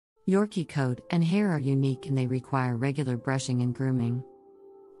Yorkie coat and hair are unique and they require regular brushing and grooming.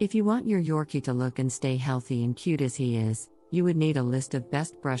 If you want your Yorkie to look and stay healthy and cute as he is, you would need a list of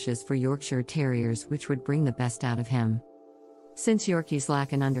best brushes for Yorkshire Terriers which would bring the best out of him. Since Yorkies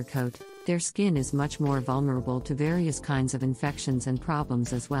lack an undercoat, their skin is much more vulnerable to various kinds of infections and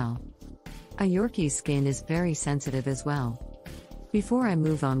problems as well. A Yorkie's skin is very sensitive as well. Before I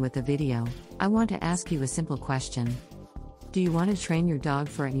move on with the video, I want to ask you a simple question. Do you want to train your dog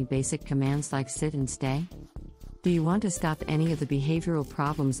for any basic commands like sit and stay? Do you want to stop any of the behavioral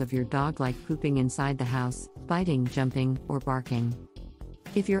problems of your dog like pooping inside the house, biting, jumping, or barking?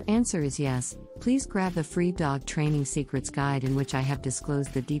 If your answer is yes, please grab the free Dog Training Secrets guide in which I have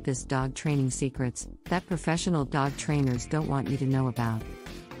disclosed the deepest dog training secrets that professional dog trainers don't want you to know about.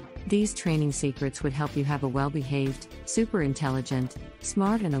 These training secrets would help you have a well-behaved, super intelligent,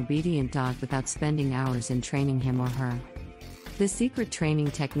 smart and obedient dog without spending hours in training him or her. The Secret Training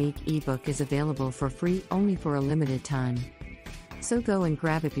Technique ebook is available for free only for a limited time. So go and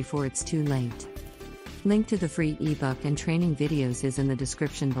grab it before it's too late. Link to the free ebook and training videos is in the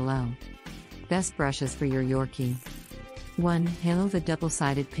description below. Best brushes for your Yorkie. 1. Halo the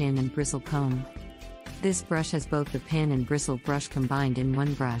double-sided pin and bristle comb. This brush has both the pin and bristle brush combined in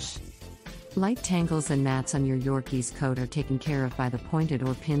one brush. Light tangles and mats on your Yorkie's coat are taken care of by the pointed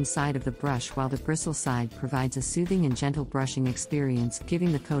or pin side of the brush, while the bristle side provides a soothing and gentle brushing experience,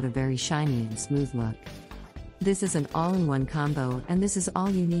 giving the coat a very shiny and smooth look. This is an all-in-one combo, and this is all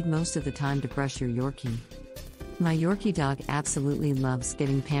you need most of the time to brush your Yorkie. My Yorkie dog absolutely loves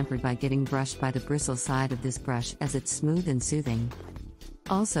getting pampered by getting brushed by the bristle side of this brush, as it's smooth and soothing.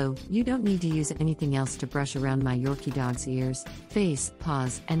 Also, you don't need to use anything else to brush around my Yorkie dog's ears, face,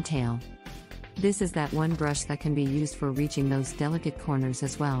 paws, and tail. This is that one brush that can be used for reaching those delicate corners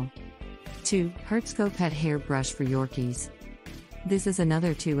as well. 2. Undercoat pet hair brush for Yorkies. This is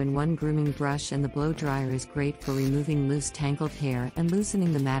another 2-in-1 grooming brush, and the blow dryer is great for removing loose tangled hair and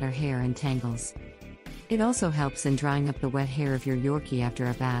loosening the matter hair and tangles. It also helps in drying up the wet hair of your Yorkie after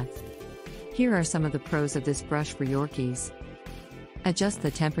a bath. Here are some of the pros of this brush for Yorkies. Adjust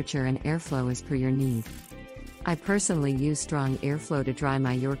the temperature and airflow as per your need. I personally use strong airflow to dry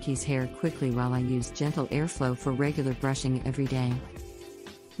my Yorkie's hair quickly, while I use gentle airflow for regular brushing every day.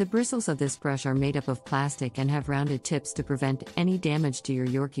 The bristles of this brush are made up of plastic and have rounded tips to prevent any damage to your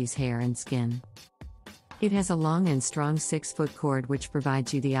Yorkie's hair and skin. It has a long and strong 6-foot cord which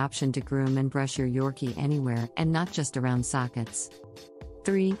provides you the option to groom and brush your Yorkie anywhere and not just around sockets.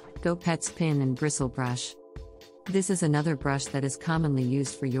 3. Go Pet's Pin and Bristle Brush. This is another brush that is commonly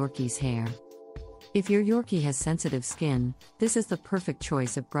used for Yorkie's hair. If your Yorkie has sensitive skin, this is the perfect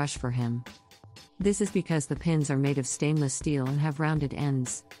choice of brush for him. This is because the pins are made of stainless steel and have rounded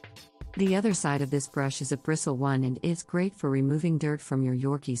ends. The other side of this brush is a bristle one and is great for removing dirt from your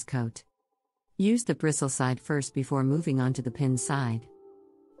Yorkie's coat. Use the bristle side first before moving on to the pin side.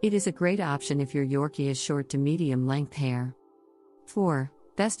 It is a great option if your Yorkie is short to medium length hair. 4.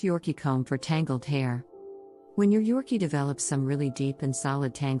 Best Yorkie comb for tangled hair. When your Yorkie develops some really deep and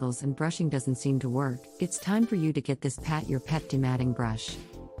solid tangles and brushing doesn't seem to work, it's time for you to get this Pat Your Pet dematting brush.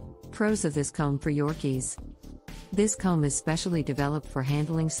 Pros of this comb for Yorkies. This comb is specially developed for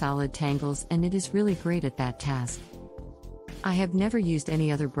handling solid tangles, and it is really great at that task. I have never used any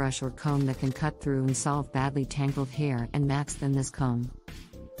other brush or comb that can cut through and solve badly tangled hair and mats than this comb.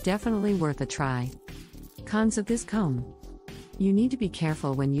 Definitely worth a try. Cons of this comb. You need to be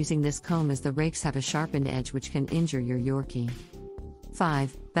careful when using this comb, as the rakes have a sharpened edge which can injure your Yorkie.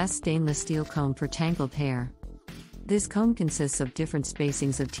 5. Best stainless steel comb for tangled hair. This comb consists of different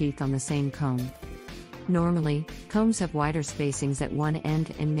spacings of teeth on the same comb. Normally, combs have wider spacings at one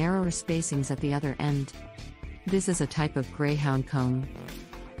end and narrower spacings at the other end. This is a type of greyhound comb.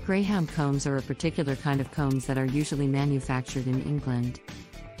 Greyhound combs are a particular kind of combs that are usually manufactured in England.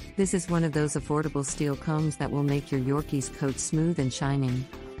 This is one of those affordable steel combs that will make your Yorkie's coat smooth and shining.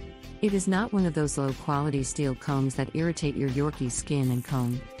 It is not one of those low-quality steel combs that irritate your Yorkie's skin and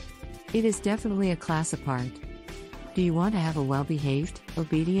comb. It is definitely a class apart. Do you want to have a well-behaved,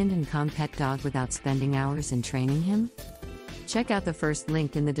 obedient and calm pet dog without spending hours in training him? Check out the first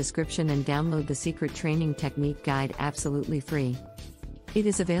link in the description and download the Secret Training Technique Guide absolutely free. It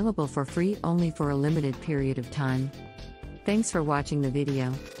is available for free only for a limited period of time. Thanks for watching the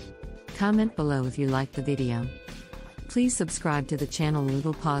video. Comment below if you liked the video. Please subscribe to the channel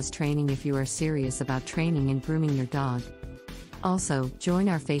Little Paws Training if you are serious about training and grooming your dog. Also, join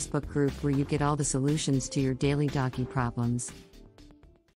our Facebook group where you get all the solutions to your daily doggy problems.